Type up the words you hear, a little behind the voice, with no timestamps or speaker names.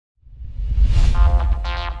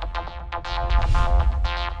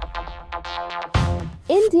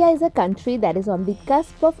India is a country that is on the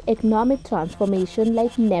cusp of economic transformation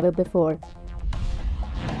like never before.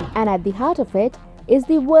 And at the heart of it is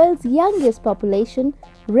the world's youngest population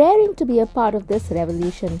raring to be a part of this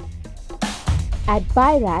revolution. At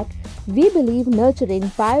Birac, we believe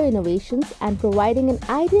nurturing bio-innovations and providing an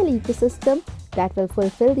ideal ecosystem that will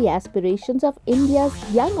fulfill the aspirations of India's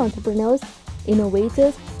young entrepreneurs,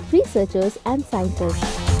 innovators, researchers and scientists.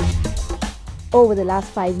 Over the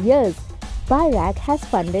last 5 years, Birac has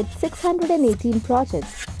funded 618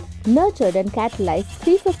 projects, nurtured and catalyzed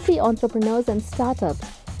 350 entrepreneurs and startups,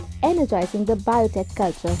 energizing the biotech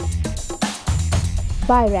culture.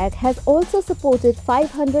 Birac has also supported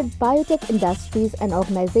 500 biotech industries and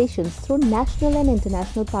organizations through national and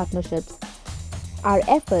international partnerships. Our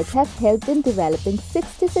efforts have helped in developing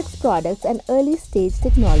 66 products and early-stage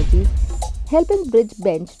technologies, helping bridge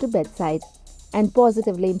bench to bedside and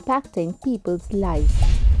positively impacting people's lives.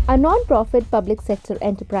 A non-profit public sector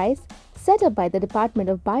enterprise set up by the Department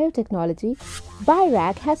of Biotechnology,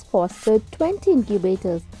 Birac has fostered 20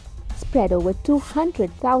 incubators spread over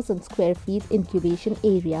 200,000 square feet incubation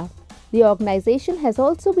area. The organization has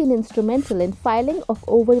also been instrumental in filing of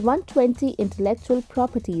over 120 intellectual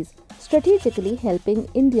properties, strategically helping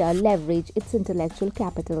India leverage its intellectual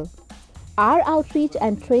capital. Our outreach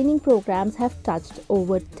and training programs have touched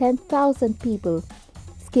over 10,000 people,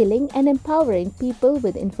 skilling and empowering people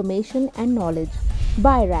with information and knowledge.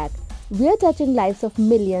 Birac, we are touching lives of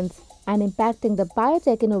millions and impacting the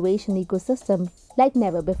biotech innovation ecosystem like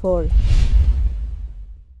never before.